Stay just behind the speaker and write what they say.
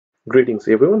Greetings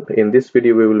everyone. In this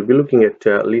video we will be looking at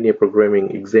linear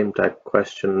programming exam type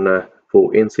question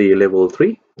for NCEA level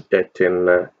 3 at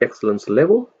an excellence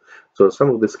level. So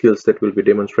some of the skills that will be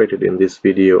demonstrated in this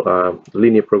video are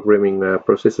linear programming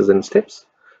processes and steps.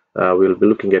 We'll be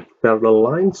looking at parallel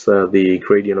lines, the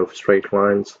gradient of straight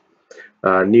lines,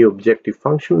 new objective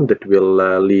function that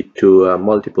will lead to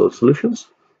multiple solutions,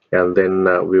 and then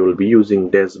we will be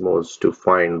using Desmos to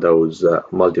find those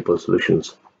multiple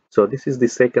solutions. So this is the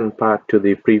second part to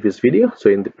the previous video. So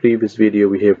in the previous video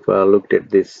we have looked at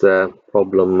this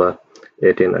problem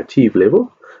at an achieve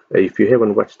level. If you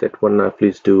haven't watched that one,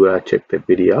 please do check that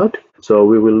video out. So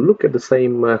we will look at the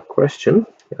same question,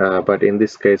 but in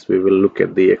this case we will look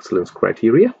at the excellence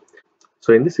criteria.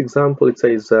 So in this example it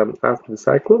says after the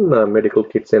cyclone, medical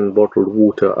kits and bottled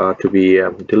water are to be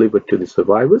delivered to the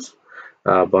survivors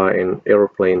by an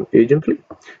aeroplane urgently.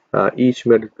 Each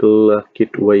medical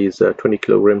kit weighs 20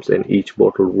 kilograms and each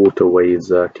bottled water weighs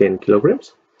 10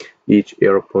 kilograms. Each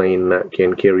aeroplane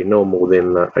can carry no more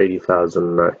than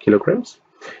 80,000 kilograms.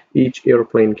 Each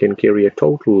aeroplane can carry a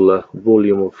total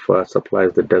volume of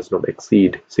supplies that does not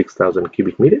exceed 6,000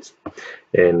 cubic meters,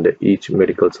 and each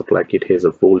medical supply kit has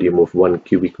a volume of 1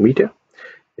 cubic meter,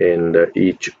 and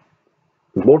each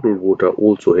bottled water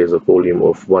also has a volume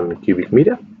of 1 cubic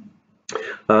meter.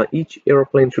 Each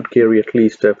aeroplane should carry at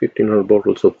least 1,500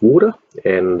 bottles of water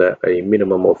and a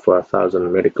minimum of 1,000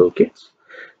 medical kits,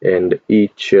 and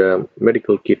each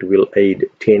medical kit will aid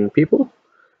 10 people,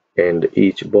 and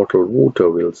each bottled water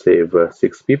will save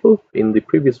 6 people. In the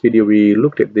previous video we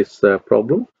looked at this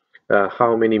problem,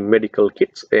 how many medical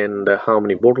kits and how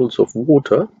many bottles of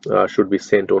water should be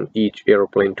sent on each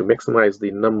aeroplane to maximize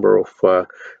the number of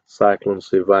cyclone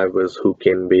survivors who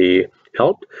can be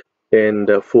helped.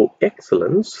 And for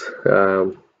excellence,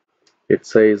 it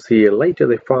says here later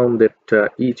they found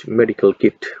that each medical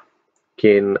kit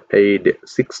can aid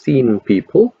 16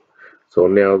 people. So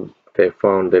now they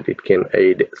found that it can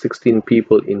aid 16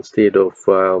 people instead of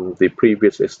the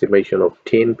previous estimation of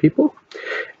 10 people,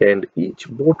 and each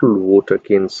bottled water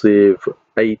can save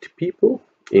 8 people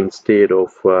instead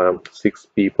of 6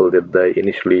 people that they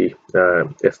initially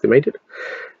estimated.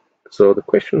 So the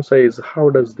question says, how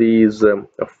does these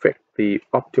affect the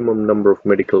optimum number of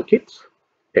medical kits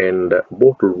and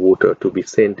bottled water to be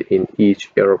sent in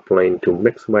each aeroplane to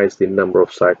maximize the number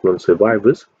of cyclone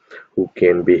survivors who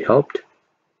can be helped?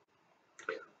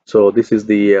 So this is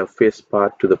the first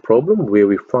part to the problem, where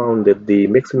we found that the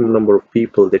maximum number of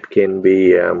people that can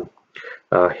be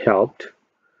helped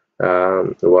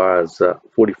was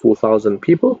 44,000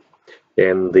 people,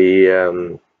 and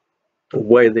the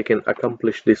way they can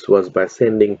accomplish this was by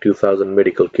sending 2,000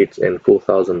 medical kits and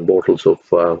 4,000 bottles of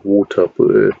water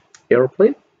per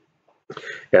aeroplane,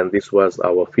 and this was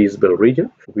our feasible region.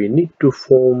 We need to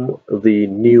form the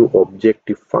new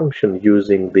objective function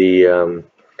using the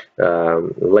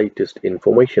latest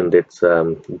information that's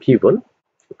given,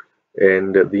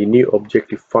 and the new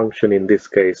objective function in this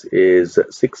case is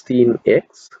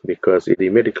 16x, because the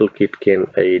medical kit can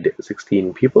aid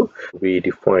 16 people. We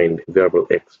defined variable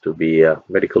x to be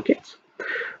medical kits,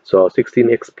 so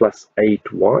 16x plus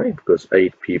 8y, because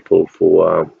 8 people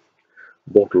for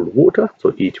bottled water,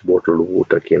 so each bottled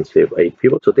water can save 8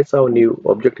 people. So that's our new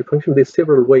objective function. There's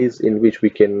several ways in which we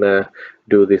can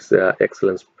do this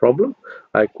excellence problem.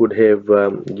 I could have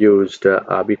used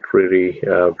arbitrary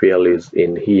values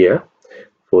in here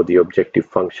for the objective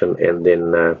function and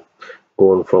then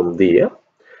gone from there,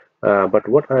 but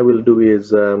what I will do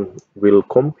is we'll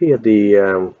compare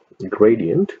the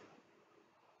gradient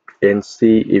and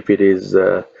see if it is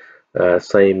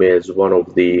same as one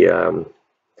of the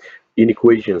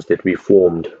inequations that we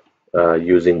formed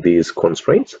using these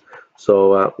constraints.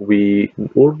 So we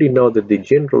already know that the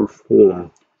general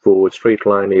form for straight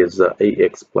line is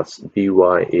ax plus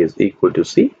by is equal to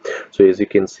c. So as you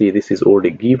can see, this is already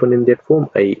given in that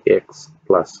form. Ax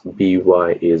plus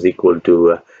by is equal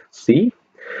to c,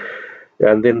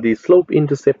 and then the slope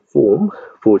intercept form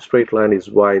for straight line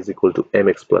is y is equal to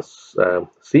mx plus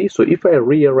c. So if I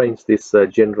rearrange this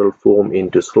general form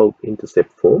into slope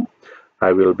intercept form,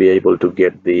 I will be able to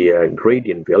get the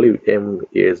gradient value. M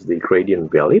is the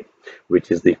gradient value,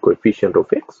 which is the coefficient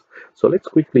of x. So let's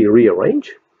quickly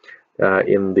rearrange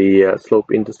in the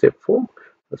slope intercept form.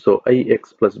 So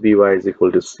ax plus by is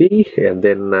equal to c, and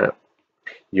then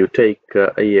you take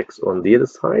ax on the other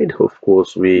side. Of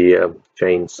course, we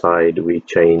change side, we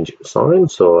change sign.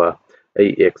 So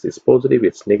ax is positive,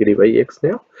 it's negative ax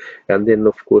now, and then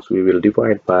of course we will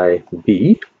divide by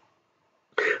b.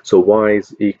 So y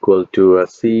is equal to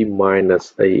c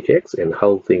minus ax, and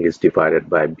whole thing is divided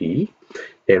by b.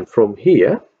 And from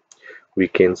here we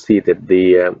can see that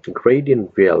the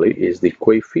gradient value is the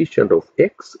coefficient of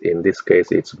x. In this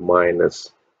case, it's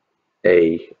minus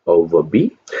a over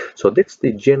b. So that's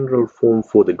the general form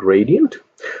for the gradient.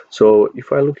 So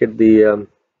if I look at the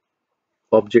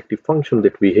objective function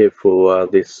that we have for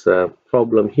this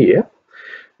problem here,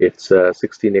 it's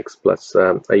 16x plus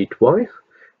 8y,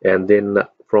 and then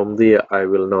from there I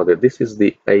will know that this is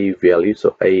the a value,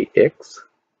 so ax,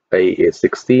 a is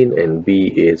 16 and b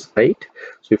is 8.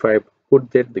 So if I put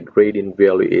that, the gradient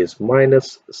value is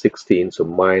minus 16, so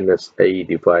minus a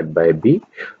divided by b,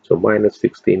 so minus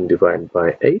 16 divided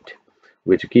by 8,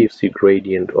 which gives you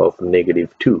gradient of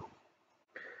 -2.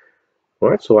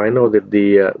 Alright, so I know that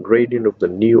the gradient of the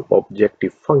new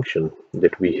objective function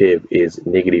that we have is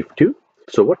 -2.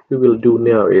 So what we will do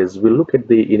now is we'll look at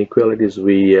the inequalities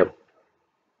we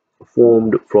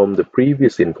formed from the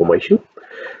previous information.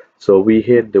 So we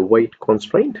had the weight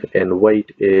constraint, and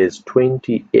weight is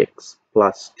 20x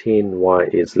plus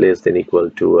 10y is less than equal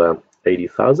to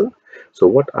 80,000. So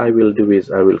what I will do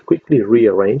is I will quickly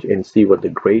rearrange and see what the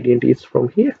gradient is from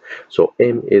here. So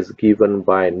m is given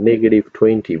by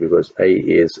 -20 because a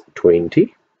is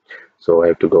 20. So I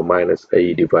have to go minus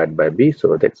a divided by b.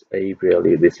 So that's a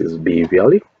value, this is b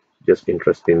value. Just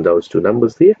interested in those two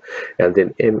numbers there. And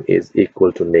then m is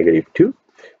equal to -2.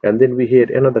 And then we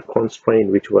had another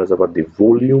constraint which was about the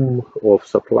volume of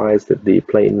supplies that the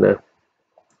plane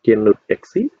cannot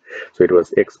exceed. So it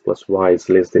was x plus y is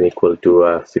less than equal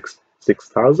to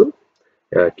 6,000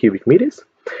 cubic meters.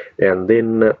 And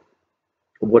then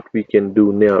what we can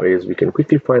do now is we can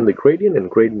quickly find the gradient, and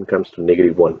gradient comes to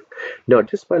 -1. Now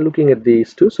just by looking at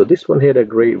these two, so this one had a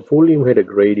volume had a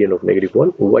gradient of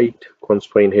 -1, weight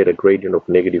constraint had a gradient of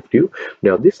 -2.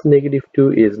 Now this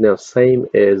 -2 is now same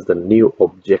as the new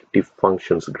objective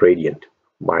function's gradient,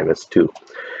 -2.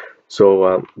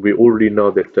 So we already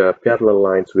know that parallel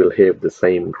lines will have the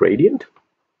same gradient.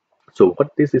 So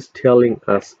what this is telling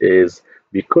us is,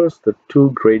 because the two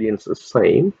gradients are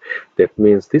same, that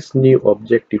means this new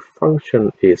objective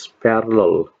function is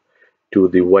parallel to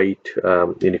the weight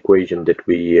inequation that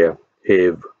we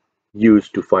have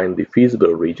used to find the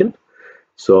feasible region.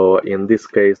 So in this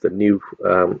case, the new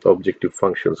objective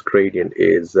function's gradient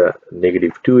is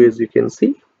 -2, as you can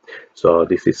see. So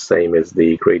this is same as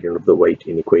the gradient of the weight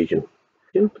inequation.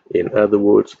 In other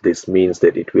words, this means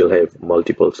that it will have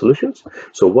multiple solutions.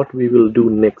 So what we will do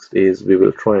next is we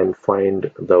will try and find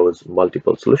those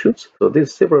multiple solutions. So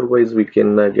there's several ways we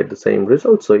can get the same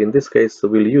result. So in this case,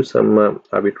 we'll use some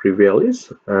arbitrary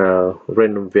values,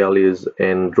 random values,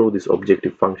 and draw this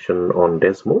objective function on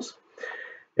Desmos.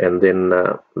 And then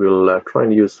we'll try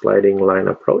and use sliding line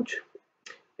approach.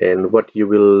 And what you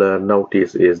will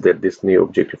notice is that this new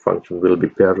objective function will be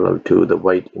parallel to the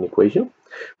weight inequation.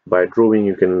 By drawing,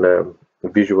 you can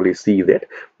visually see that,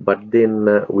 but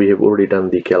then we have already done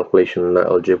the calculation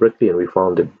algebraically, and we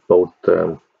found that both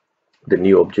the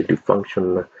new objective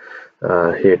function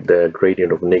had the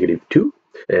gradient of -2,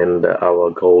 and our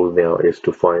goal now is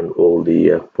to find all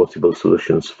the possible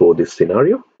solutions for this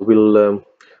scenario. We'll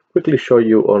quickly show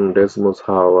you on Desmos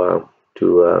how to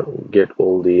get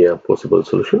all the possible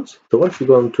solutions. So once you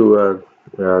go on to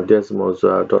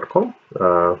desmos.com,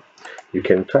 you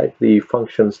can type the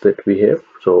functions that we have,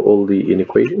 so all the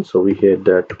inequations. So we had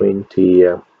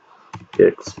 20x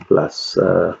plus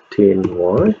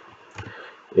 10y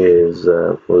is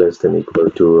less than equal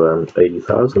to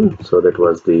 80,000. So that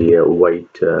was the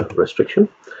weight restriction.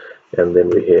 And then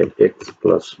we had x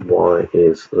plus y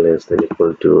is less than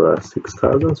equal to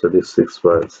 6,000. So this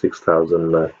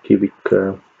 6,000 cubic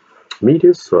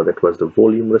meters. So that was the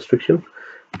volume restriction.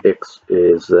 X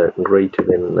is greater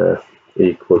than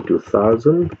equal to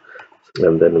 1,000,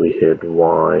 and then we had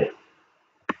y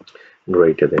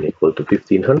greater than equal to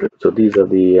 1,500. So these are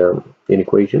the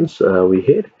inequations we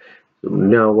had.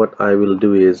 Now what I will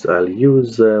do is I'll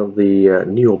use the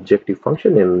new objective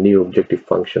function, and new objective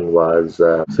function was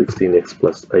 16x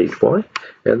plus 8y,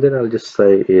 and then I'll just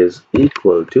say is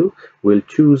equal to, we'll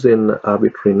choose an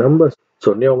arbitrary number.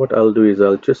 So now what I'll do is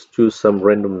I'll just choose some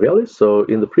random values. So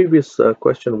in the previous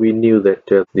question, we knew that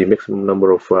the maximum number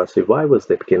of survivors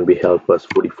that can be held was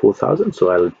 44,000. So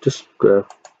I'll just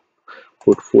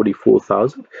put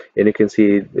 44,000, and you can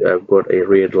see I've got a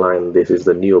red line. This is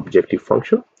the new objective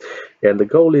function, and the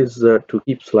goal is to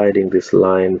keep sliding this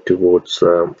line towards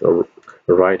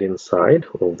right hand side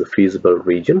of the feasible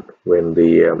region. When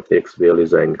the x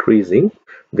values are increasing,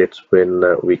 that's when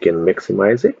we can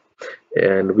maximize it.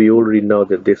 And we already know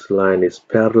that this line is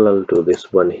parallel to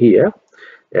this one here,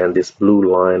 and this blue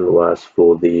line was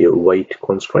for the weight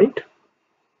constraint.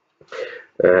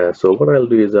 So what I'll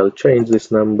do is I'll change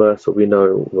this number. So we now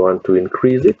want to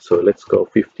increase it. So let's go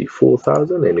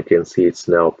 54,000, and you can see it's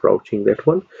now approaching that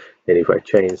one. And if I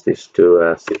change this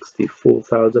to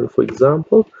 64,000, for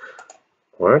example,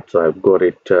 all right, so I've got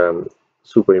it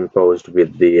superimposed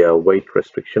with the weight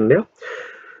restriction now.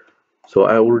 So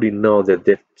I already know that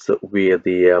that's where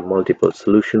the multiple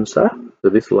solutions are. So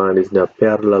this line is now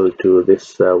parallel to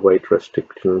this weight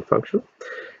restriction function,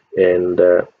 and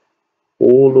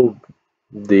all of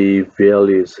the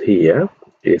values here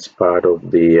is part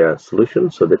of the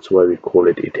solution. So that's why we call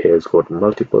it, it has got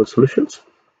multiple solutions.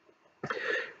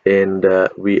 And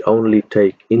we only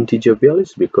take integer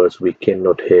values because we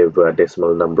cannot have a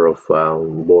decimal number of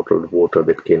bottled water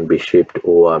that can be shipped,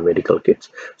 or medical kits.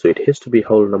 So it has to be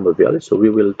whole number values. So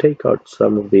we will take out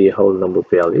some of the whole number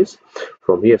values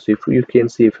from here. So if you can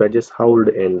see, if I just hold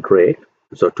and drag,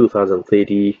 so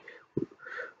 2030,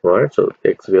 right, so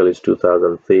x value is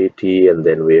 2030, and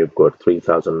then we've got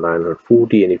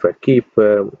 3940, and if I keep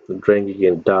dragging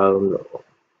it down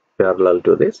parallel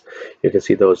to this, you can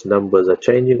see those numbers are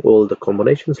changing. All the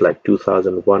combinations like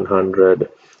 2100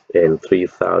 and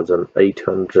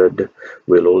 3800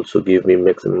 will also give me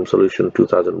maximum solution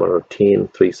 2110,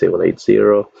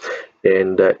 3780,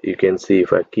 and you can see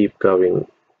if I keep going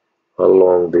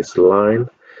along this line,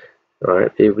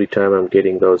 right, every time I'm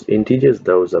getting those integers,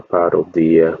 those are part of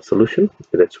the solution.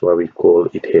 That's why we call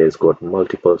it has got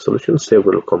multiple solutions,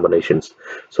 several combinations.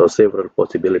 So several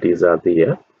possibilities are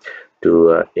there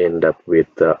to end up with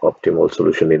the optimal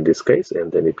solution in this case,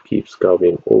 and then it keeps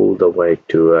going all the way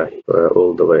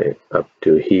up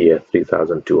to here,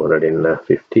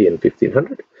 3250 and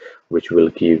 1500, which will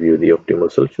give you the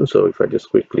optimal solution. So if I just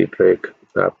quickly drag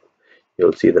up,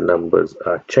 you'll see the numbers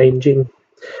are changing,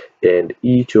 and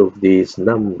each of these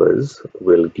numbers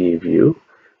will give you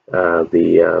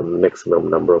the maximum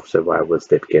number of survivors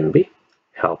that can be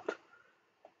helped.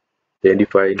 And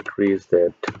if I increase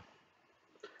that,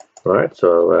 right,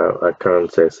 so I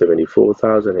can't say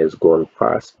 74,000 has gone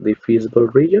past the feasible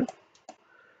region.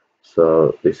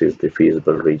 So this is the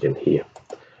feasible region here.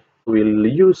 We'll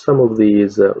use some of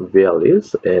these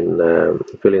values and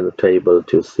fill in the table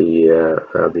to see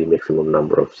the maximum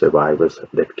number of survivors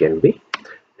that can be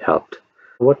helped.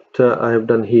 What I have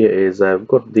done here is I've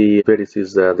got the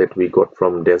vertices that we got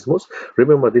from Desmos.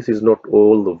 Remember, this is not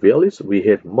all the values. We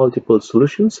had multiple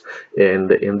solutions,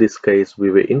 and in this case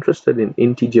we were interested in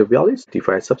integer values. If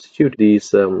I substitute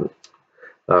these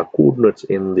coordinates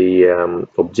in the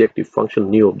objective function,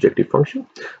 new objective function,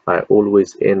 I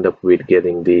always end up with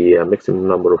getting the maximum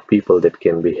number of people that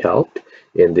can be helped.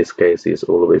 In this case is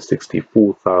always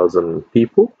 64,000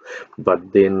 people,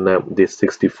 but then this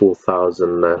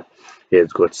 64,000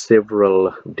 has got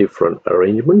several different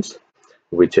arrangements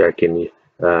which I can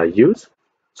use.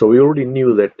 So we already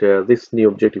knew that this new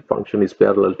objective function is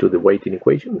parallel to the weight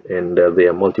inequation, and there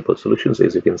are multiple solutions,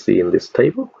 as you can see in this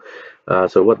table.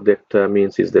 So what that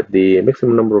means is that the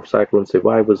maximum number of cyclone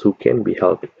survivors who can be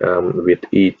helped with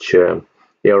each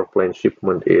airplane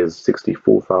shipment is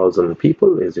 64,000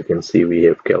 people. As you can see, we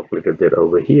have calculated that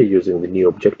over here using the new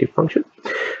objective function.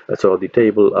 So the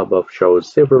table above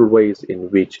shows several ways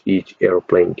in which each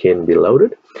airplane can be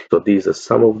loaded. So these are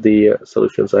some of the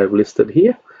solutions I've listed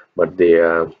here, but there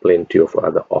are plenty of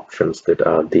other options that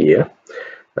are there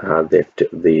that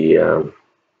the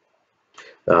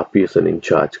person in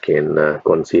charge can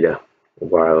consider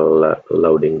while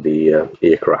loading the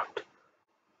aircraft.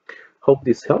 Hope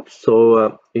this helps.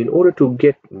 So in order to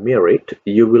get merit,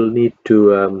 you will need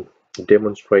to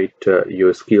demonstrate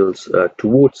your skills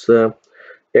towards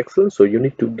excellence. So you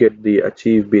need to get the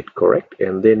achieve bit correct,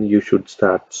 and then you should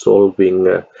start solving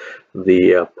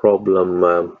the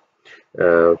problem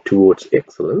towards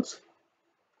excellence.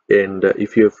 And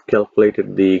if you have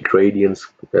calculated the gradients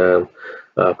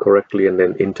correctly and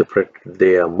then interpret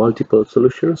their multiple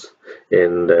solutions,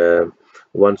 and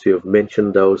once you have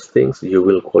mentioned those things, you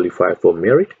will qualify for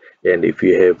merit. And if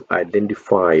you have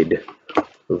identified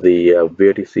the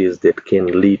vertices that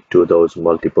can lead to those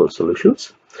multiple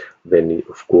solutions, then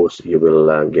of course you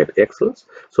will get excellence.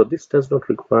 So this does not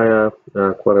require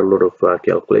quite a lot of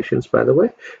calculations, by the way.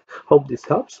 Hope this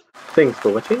helps. Thanks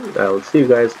for watching. I'll see you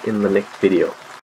guys in the next video.